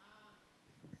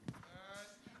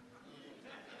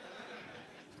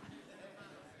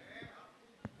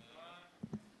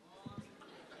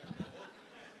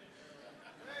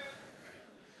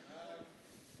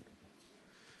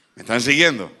 ¿Me están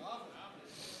siguiendo?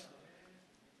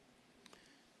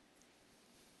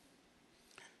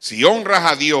 Si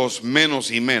honras a Dios menos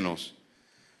y menos,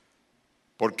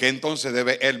 ¿por qué entonces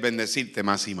debe Él bendecirte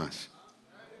más y más?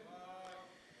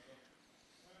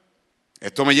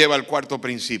 Esto me lleva al cuarto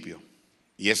principio,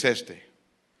 y es este.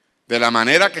 De la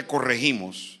manera que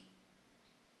corregimos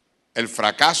el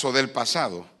fracaso del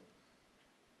pasado,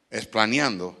 es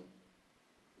planeando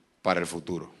para el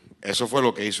futuro. Eso fue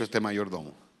lo que hizo este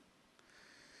mayordomo.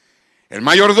 El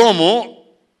mayordomo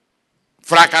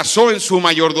fracasó en su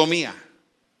mayordomía.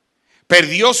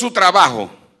 Perdió su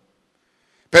trabajo,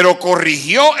 pero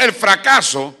corrigió el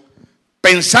fracaso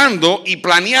pensando y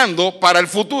planeando para el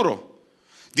futuro.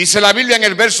 Dice la Biblia en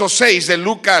el verso 6 de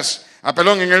Lucas,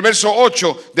 en el verso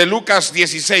 8 de Lucas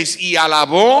 16, y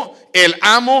alabó el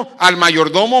amo al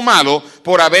mayordomo malo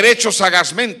por haber hecho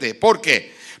sagazmente. ¿Por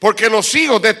qué? Porque los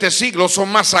hijos de este siglo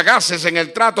son más sagaces en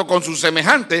el trato con sus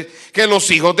semejantes que los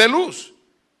hijos de luz.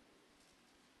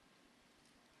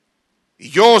 Y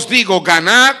yo os digo,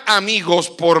 ganad amigos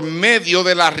por medio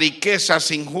de las riquezas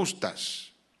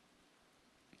injustas.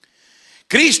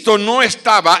 Cristo no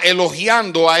estaba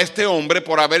elogiando a este hombre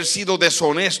por haber sido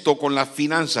deshonesto con las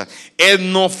finanzas.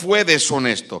 Él no fue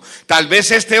deshonesto. Tal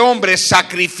vez este hombre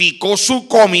sacrificó su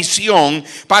comisión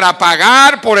para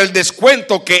pagar por el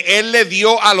descuento que él le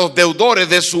dio a los deudores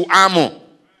de su amo.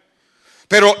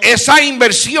 Pero esa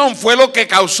inversión fue lo que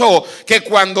causó que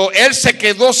cuando él se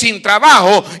quedó sin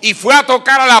trabajo y fue a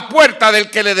tocar a la puerta del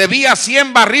que le debía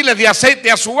 100 barriles de aceite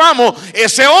a su amo,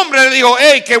 ese hombre le dijo,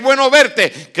 hey, qué bueno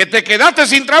verte, que te quedaste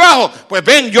sin trabajo, pues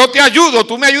ven, yo te ayudo,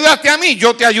 tú me ayudaste a mí,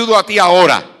 yo te ayudo a ti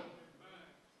ahora.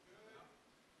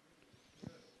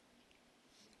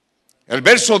 El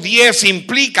verso 10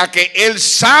 implica que él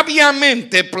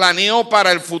sabiamente planeó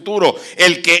para el futuro.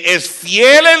 El que es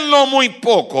fiel en lo muy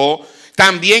poco,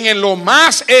 también en lo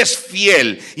más es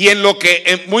fiel, y en lo que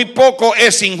en muy poco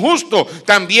es injusto,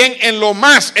 también en lo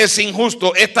más es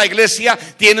injusto. Esta iglesia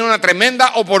tiene una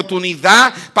tremenda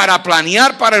oportunidad para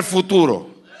planear para el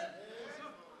futuro.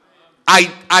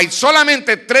 Hay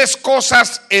solamente 3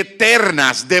 cosas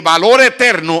eternas, de valor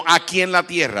eterno aquí en la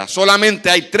tierra. Solamente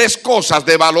hay 3 cosas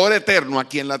de valor eterno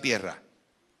aquí en la tierra.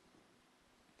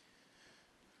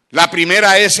 La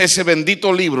primera es ese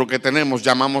bendito libro que tenemos,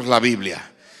 llamamos la Biblia.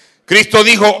 Cristo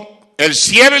dijo, el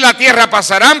cielo y la tierra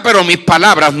pasarán, pero mis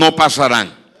palabras no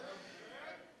pasarán.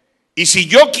 Y si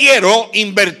yo quiero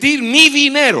invertir mi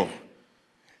dinero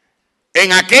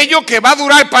en aquello que va a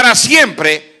durar para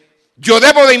siempre, yo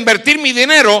debo de invertir mi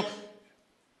dinero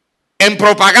en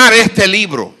propagar este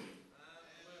libro.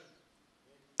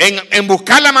 En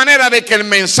buscar la manera de que el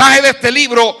mensaje de este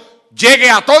libro llegue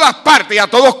a todas partes y a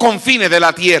todos confines de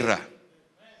la tierra.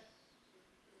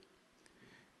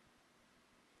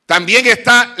 también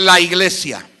está la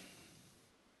iglesia.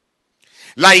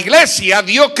 La iglesia,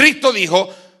 Cristo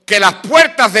dijo que las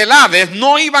puertas del Hades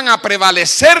no iban a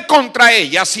prevalecer contra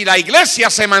ella si la iglesia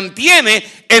se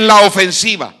mantiene en la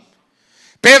ofensiva.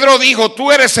 Pedro dijo, tú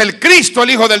eres el Cristo, el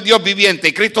Hijo del Dios viviente.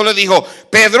 Y Cristo le dijo,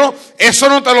 Pedro, eso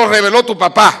no te lo reveló tu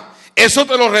papá. Eso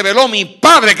te lo reveló mi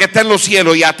Padre que está en los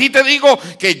cielos. Y a ti te digo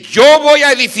que yo voy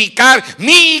a edificar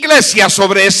mi iglesia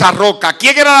sobre esa roca.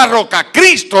 ¿Quién era la roca?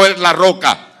 Cristo es la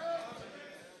roca.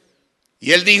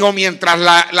 Y él dijo, mientras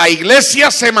la iglesia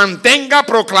se mantenga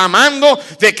proclamando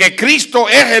de que Cristo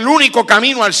es el único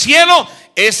camino al cielo,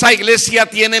 esa iglesia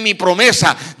tiene mi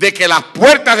promesa de que las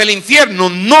puertas del infierno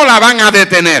no la van a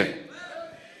detener.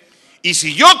 Y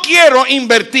si yo quiero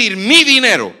invertir mi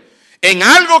dinero en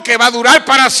algo que va a durar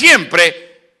para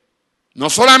siempre, no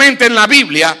solamente en la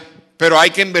Biblia, pero hay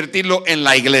que invertirlo en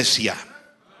la iglesia.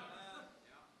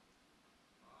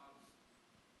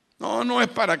 No es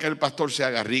para que el pastor se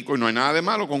haga rico, y no hay nada de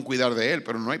malo con cuidar de él,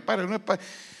 pero no es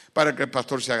para que el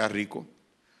pastor se haga rico.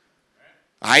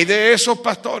 Hay de esos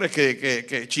pastores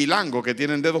que chilangos que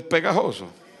tienen dedos pegajosos.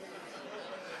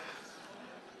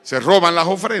 Se roban las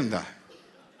ofrendas.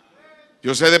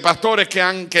 Yo sé de pastores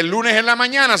que el lunes en la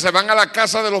mañana se van a la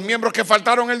casa de los miembros que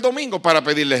faltaron el domingo para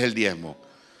pedirles el diezmo.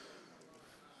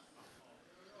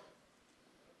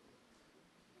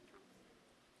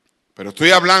 Pero estoy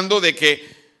hablando de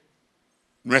que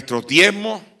nuestros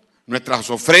diezmos,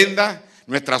 nuestras ofrendas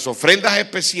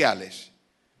especiales,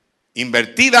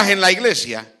 invertidas en la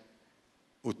iglesia,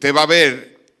 usted va a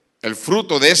ver el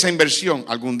fruto de esa inversión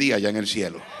algún día ya en el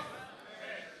cielo.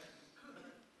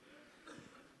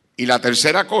 Y la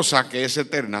tercera cosa que es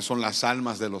eterna son las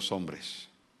almas de los hombres.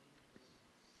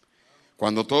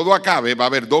 Cuando todo acabe va a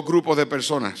haber dos grupos de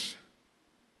personas.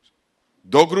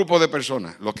 Dos grupos de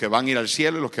personas, los que van a ir al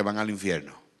cielo y los que van al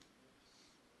infierno.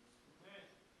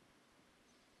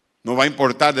 No va a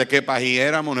importar de qué país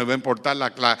éramos, no va a importar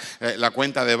la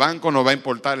cuenta de banco, no va a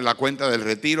importar la cuenta del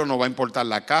retiro, no va a importar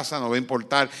la casa, no va a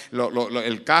importar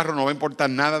el carro, no va a importar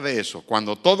nada de eso.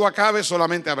 Cuando todo acabe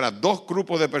solamente habrá dos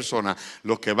grupos de personas,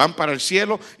 los que van para el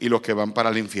cielo y los que van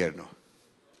para el infierno.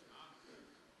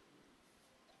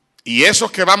 Y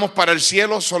esos que vamos para el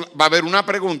cielo, va a haber una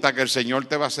pregunta que el Señor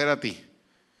te va a hacer a ti.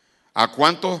 ¿A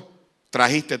cuántos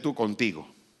trajiste tú contigo?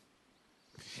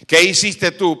 ¿Qué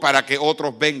hiciste tú para que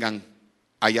otros vengan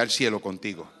allá al cielo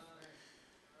contigo?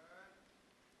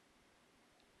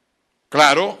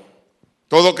 Claro,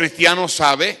 todo cristiano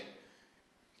sabe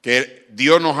que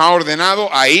Dios nos ha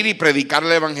ordenado a ir y predicar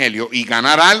el evangelio. Y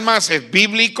ganar almas es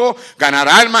bíblico, ganar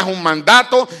almas es un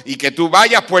mandato, y que tú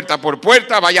vayas puerta por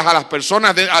puerta, vayas a las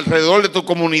personas alrededor de tu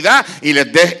comunidad y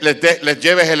les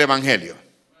lleves el evangelio.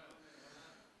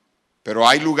 Pero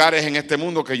hay lugares en este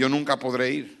mundo que yo nunca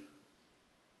podré ir.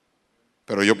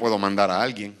 Pero yo puedo mandar a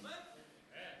alguien.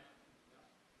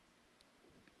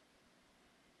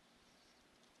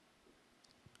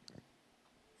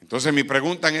 Entonces mi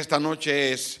pregunta en esta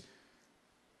noche es,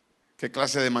 ¿qué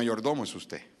clase de mayordomo es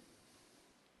usted?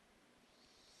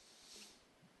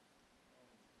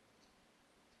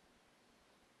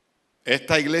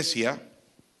 Esta iglesia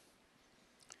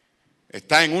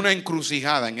está en una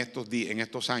encrucijada en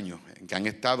estos años en que han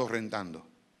estado rentando.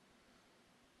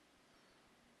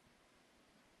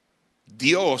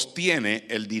 Dios tiene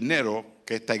el dinero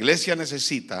que esta iglesia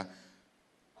necesita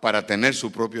para tener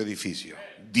su propio edificio.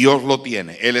 Dios lo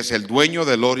tiene. Él es el dueño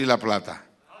del oro y la plata.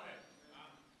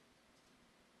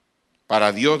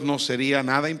 Para Dios no sería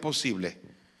nada imposible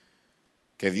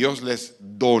que Dios les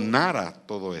donara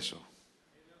todo eso.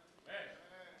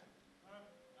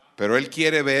 Pero Él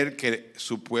quiere ver que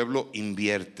su pueblo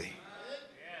invierte.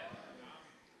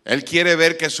 Él quiere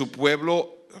ver que su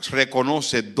pueblo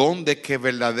reconoce dónde que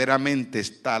verdaderamente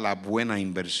está la buena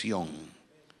inversión.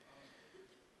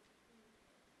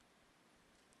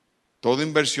 Todo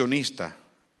inversionista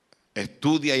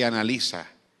estudia y analiza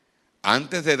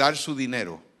antes de dar su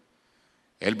dinero.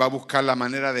 Él va a buscar la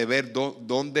manera de ver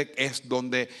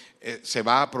dónde se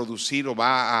va a producir o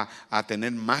va a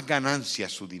tener más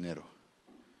ganancias su dinero.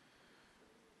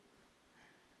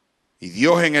 Y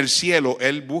Dios en el cielo,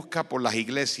 Él busca por las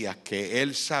iglesias que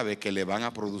Él sabe que le van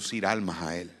a producir almas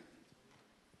a Él.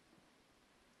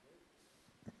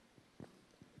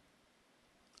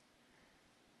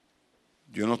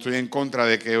 Yo no estoy en contra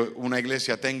de que una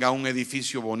iglesia tenga un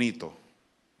edificio bonito,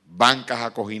 bancas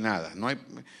acoginadas.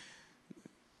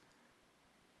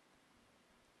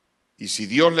 Y si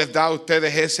Dios les da a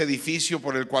ustedes ese edificio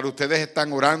por el cual ustedes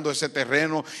están orando, ese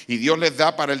terreno, y Dios les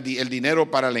da para el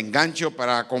dinero, para el enganche,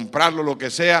 para comprarlo, lo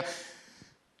que sea,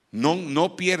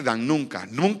 no pierdan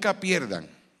nunca pierdan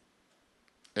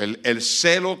El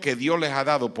celo que Dios les ha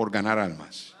dado por ganar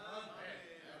almas.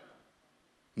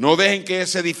 No dejen que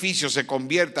ese edificio se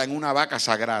convierta en una vaca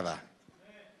sagrada.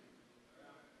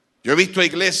 Yo he visto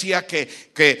iglesias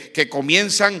que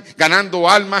comienzan ganando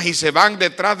almas y se van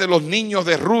detrás de los niños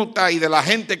de ruta y de la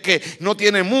gente que no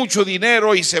tiene mucho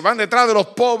dinero y se van detrás de los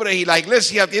pobres, y la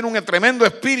iglesia tiene un tremendo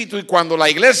espíritu, y cuando la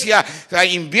iglesia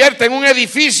invierte en un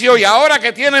edificio y ahora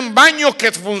que tienen baños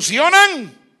que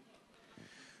funcionan,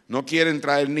 no quieren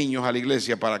traer niños a la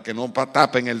iglesia para que no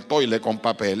tapen el toile con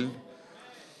papel.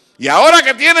 Y ahora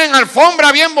que tienen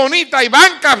alfombra bien bonita y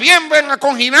bancas bien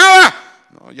aconginadas,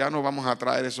 no, ya no vamos a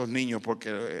traer esos niños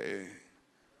porque...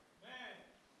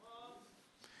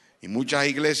 Y muchas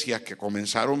iglesias que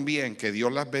comenzaron bien, que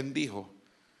Dios las bendijo,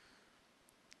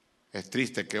 es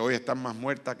triste que hoy están más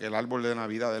muertas que el árbol de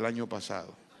Navidad del año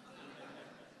pasado.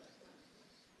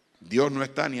 Dios no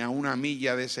está ni a una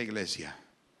milla de esa iglesia.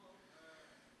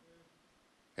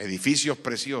 Edificios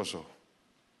preciosos,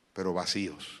 pero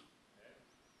vacíos.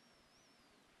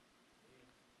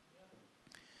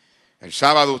 El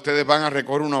sábado ustedes van a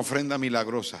recoger una ofrenda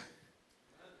milagrosa.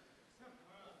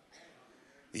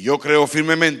 Y yo creo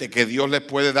firmemente que Dios les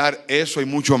puede dar eso y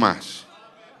mucho más.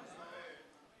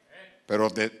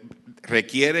 Pero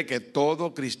requiere que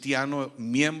todo cristiano,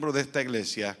 miembro de esta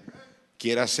iglesia,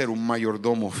 quiera ser un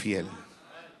mayordomo fiel.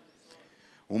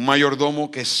 Un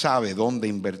mayordomo que sabe dónde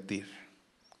invertir,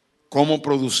 cómo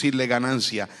producirle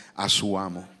ganancia a su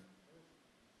amo.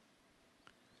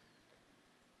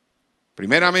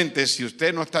 Primeramente, si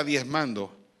usted no está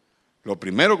diezmando, lo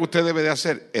primero que usted debe de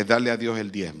hacer es darle a Dios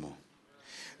el diezmo.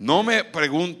 No me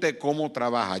pregunte cómo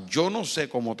trabaja, yo no sé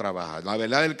cómo trabaja. La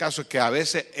verdad del caso es que a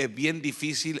veces es bien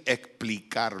difícil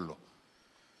explicarlo.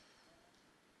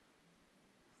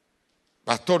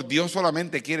 Pastor, Dios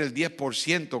solamente quiere el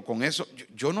 10% con eso.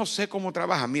 Yo no sé cómo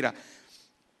trabaja. Mira,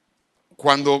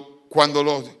 cuando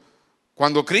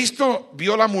Cristo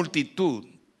vio la multitud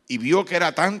y vio que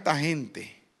era tanta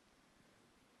gente,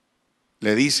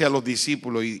 le dice a los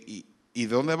discípulos, ¿y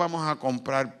dónde vamos a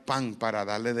comprar pan para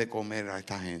darle de comer a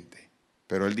esta gente?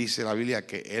 Pero él dice en la Biblia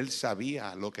que él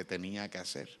sabía lo que tenía que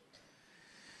hacer.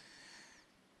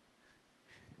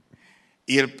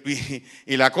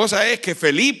 Y la cosa es que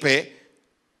Felipe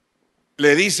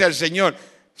le dice al Señor,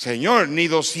 Señor, ni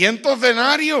 200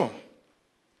 denarios.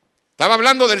 Estaba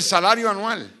hablando del salario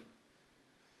anual.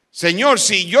 Señor,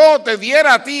 si yo te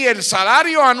diera a ti el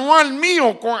salario anual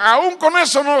mío, aún con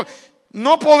eso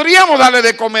no podríamos darle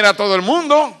de comer a todo el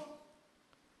mundo.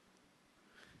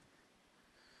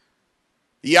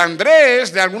 Y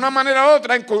Andrés, de alguna manera u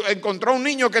otra, encontró un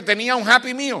niño que tenía un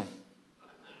Happy Meal,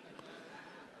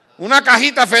 una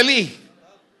cajita feliz.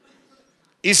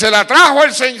 Y se lo trajo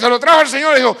al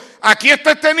Señor y dijo, aquí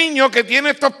está este niño que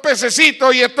tiene estos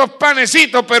pececitos y estos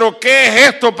panecitos, pero ¿qué es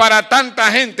esto para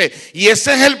tanta gente? Y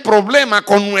ese es el problema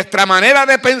con nuestra manera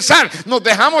de pensar. Nos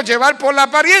dejamos llevar por la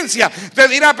apariencia.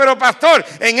 Usted dirá, pero pastor,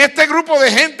 en este grupo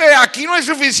de gente, aquí no hay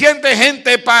suficiente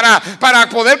gente para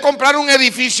poder comprar un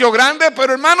edificio grande.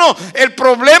 Pero hermano, el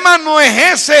problema no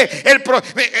es ese.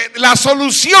 La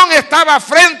solución estaba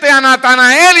frente a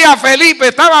Natanael y a Felipe,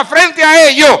 estaba frente a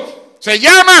ellos. Se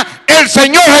llama el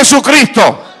Señor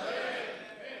Jesucristo.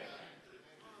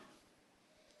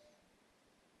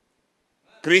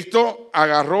 Cristo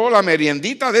agarró la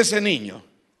meriendita de ese niño.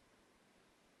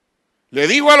 Le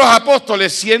dijo a los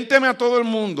apóstoles, siénteme a todo el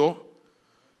mundo,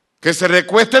 que se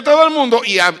recueste todo el mundo.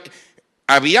 Y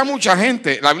había mucha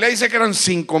gente. La Biblia dice que eran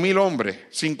 5,000 hombres,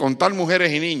 sin contar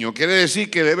mujeres y niños. Quiere decir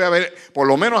que debe haber, por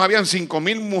lo menos habían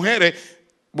 5,000 mujeres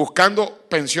buscando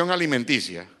pensión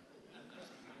alimenticia.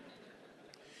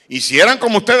 Y si eran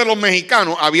como ustedes los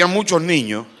mexicanos, había muchos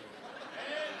niños.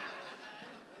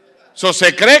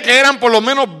 Se cree que eran por lo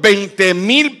menos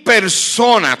 20,000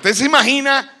 personas. ¿Usted se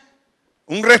imagina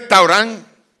un restaurante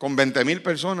con 20,000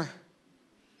 personas?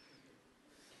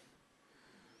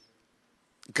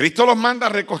 Cristo los manda a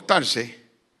recostarse.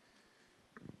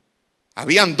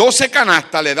 Habían 12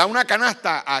 canastas, le da una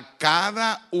canasta a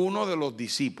cada uno de los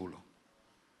discípulos.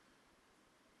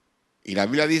 Y la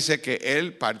Biblia dice que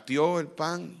él partió el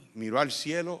pan, miró al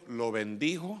cielo, lo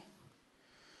bendijo.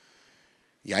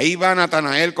 Y ahí va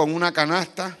Natanael con una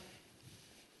canasta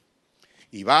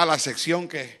y va a la sección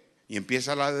y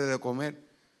empieza a darle de comer.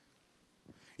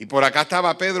 Y por acá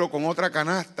estaba Pedro con otra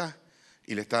canasta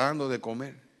y le está dando de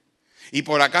comer. Y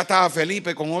por acá estaba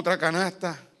Felipe con otra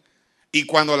canasta. Y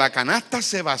cuando la canasta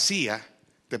se vacía,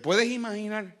 ¿te puedes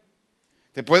imaginar?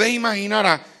 ¿Te puedes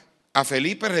imaginar a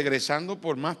Felipe regresando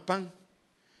por más pan?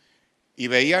 Y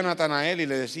veía a Natanael y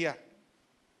le decía,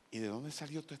 ¿y de dónde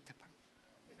salió todo este pan?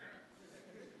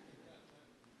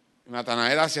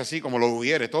 Natanael hace así como los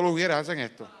ujieres. Todos los ujieres hacen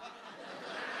esto.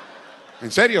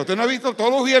 ¿En serio? ¿Usted no ha visto?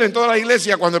 Todos los ujieres en toda la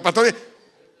iglesia cuando el pastor dice...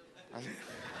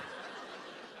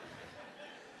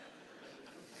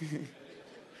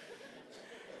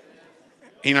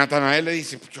 Y Natanael le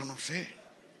dice, pues yo no sé.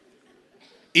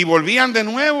 Y volvían de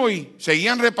nuevo y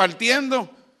seguían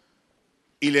repartiendo.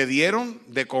 Y le dieron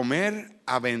de comer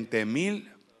a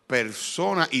 20,000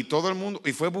 personas. Y todo el mundo,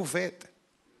 y fue buffet.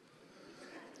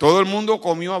 Todo el mundo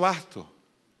comió abasto.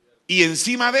 Y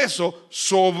encima de eso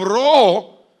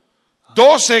sobró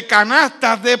 12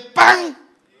 canastas de pan.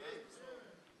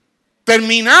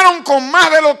 Terminaron con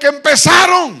más de lo que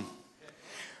empezaron.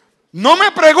 No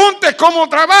me preguntes cómo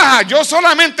trabaja. Yo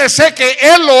solamente sé que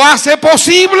Él lo hace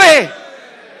posible.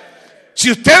 Si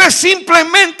ustedes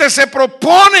simplemente se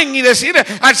proponen y deciden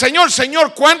al Señor,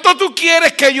 Señor, ¿cuánto tú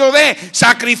quieres que yo dé?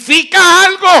 Sacrifica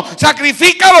algo,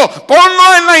 sacrifícalo,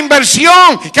 ponlo en la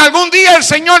inversión. Que algún día el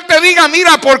Señor te diga,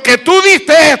 mira, porque tú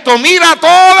diste esto, mira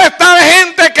toda esta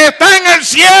gente que está en el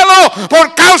cielo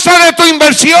por causa de tu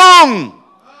inversión.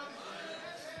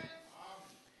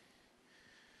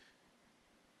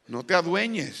 No te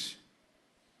adueñes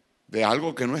de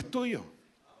algo que no es tuyo.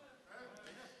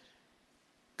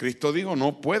 Cristo dijo,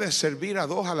 no puedes servir a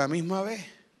dos a la misma vez.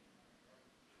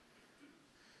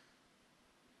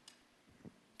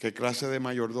 ¿Qué clase de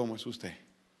mayordomo es usted?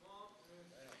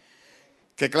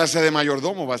 ¿Qué clase de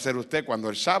mayordomo va a ser usted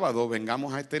cuando el sábado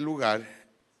vengamos a este lugar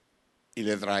y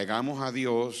le traigamos a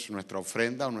Dios nuestra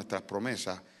ofrenda o nuestras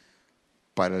promesas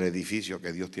para el edificio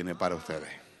que Dios tiene para ustedes?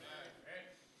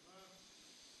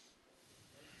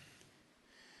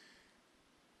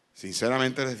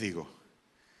 Sinceramente les digo,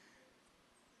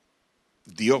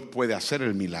 Dios puede hacer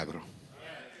el milagro.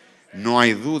 No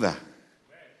hay duda.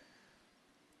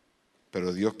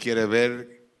 Pero Dios quiere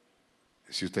ver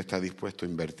si usted está dispuesto a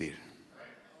invertir.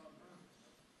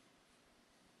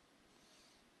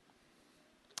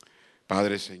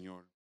 Padre, Señor.